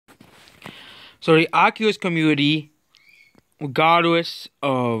So the Oculus community, regardless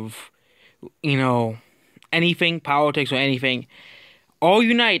of, anything, politics or anything, all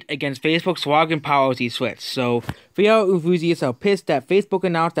unite against Facebook's login policy switch. So, VR enthusiasts are pissed that Facebook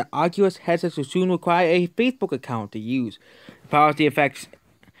announced that Oculus headsets will soon require a Facebook account to use. The policy effects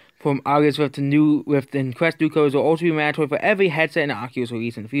from August with the Quest new codes will also be mandatory for every headset and Oculus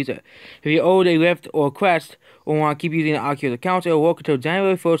release in the future. If you own a Rift or Quest or want to keep using the Oculus account, it will work until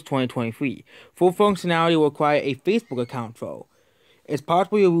January 1st, 2023. Full functionality will require a Facebook account, though. It's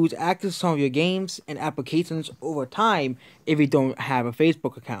possible you'll lose access to some of your games and applications over time if you don't have a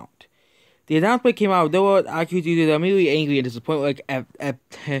Facebook account. The announcement came out, though Oculus users are immediately angry and disappointed,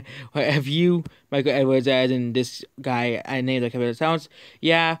 like you, Michael Edwards, as in this guy I named like it sounds.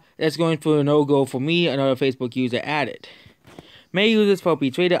 Yeah, that's going for a no-go for me, another Facebook user added. Many users felt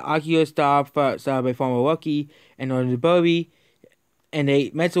betrayed that Oculus started by former Lucky and Northern Burby, and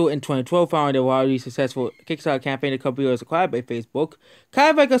they Metro in 2012 found a wildly successful Kickstarter campaign. The company was acquired by Facebook,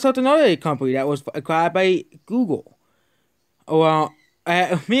 kind of like a certain other company that was acquired by Google. Well,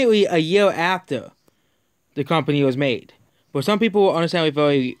 immediately a year after the company was made. But some people were understandably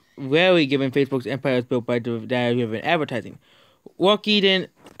very rarely given Facebook's empire is built by data-driven advertising. Lucky then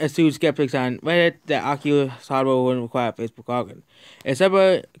assumed skeptics on Reddit that Oculus hardware wouldn't require Facebook login. In a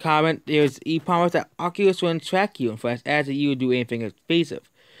separate comment, he promised that Oculus wouldn't track you and flash ads that you would do anything invasive.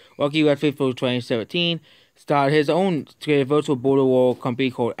 Lucky left Facebook in 2017, started his own virtual border wall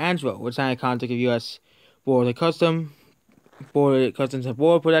company called Angelo, which signed a contract with U.S. Border Customs and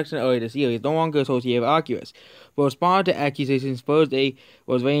Border Protection earlier this year. He's no longer associated with Oculus, but responded to accusations Thursday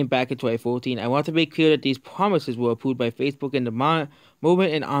was reigned back in 2014. I want to make clear that these promises were approved by Facebook in the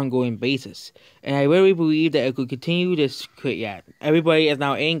movement and ongoing basis. And I really believe that it could continue this. Yeah, everybody is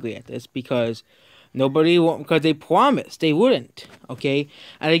now angry at this because because they promised they wouldn't. Okay,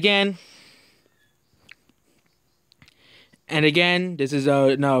 and again, this is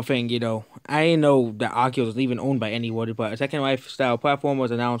another thing, I didn't know that Oculus was even owned by anyone, but a second lifestyle platform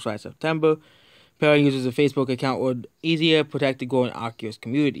was announced last September. Pairing users of Facebook account would easier protect the growing Oculus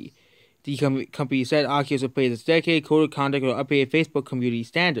community. The company said Oculus replaced its dedicated code of conduct with updated Facebook community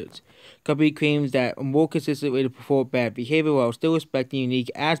standards. The company claims that a more consistent way to perform bad behavior while still respecting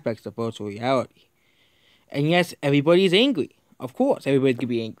unique aspects of virtual reality. And yes, everybody's angry. Of course, everybody's gonna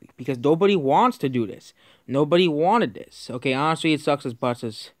be angry because nobody wants to do this. Nobody wanted this. Okay, honestly, it sucks as much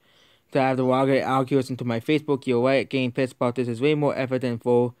as to have to log Oculus into my Facebook. You're right, getting pissed about this is way more effort than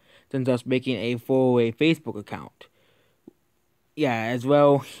just making a full-away Facebook account. Yeah, as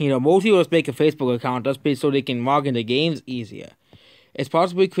well, most people just make a Facebook account just so they can log into games easier. It's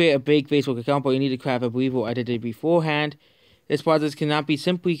possible to create a big Facebook account, but you need to craft a believable identity beforehand. This process cannot be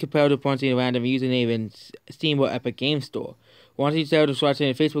simply compared to punching a random username in Steam or Epic Games Store. Once you set up a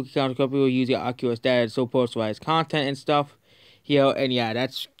Facebook account, the company will use your Oculus data to so personalize content and stuff here. And yeah,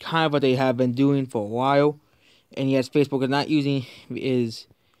 that's kind of what they have been doing for a while. And yes, Facebook is not using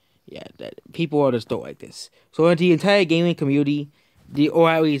that people are just don't like this. So in the entire gaming community, or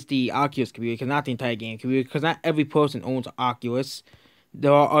at least the Oculus community, because not the entire gaming community, because not every person owns Oculus.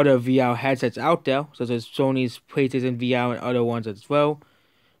 There are other VR headsets out there, such as Sony's PlayStation VR and other ones as well.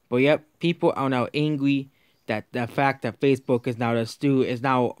 But yep, people are now angry that the fact that Facebook is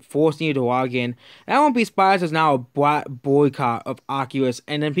now forcing you to log in. And I won't be surprised there's now a boycott of Oculus,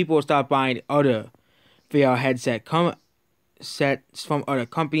 and then people will start buying other VR sets from other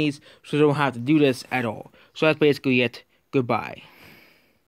companies, so they don't have to do this at all. So that's basically it. Goodbye.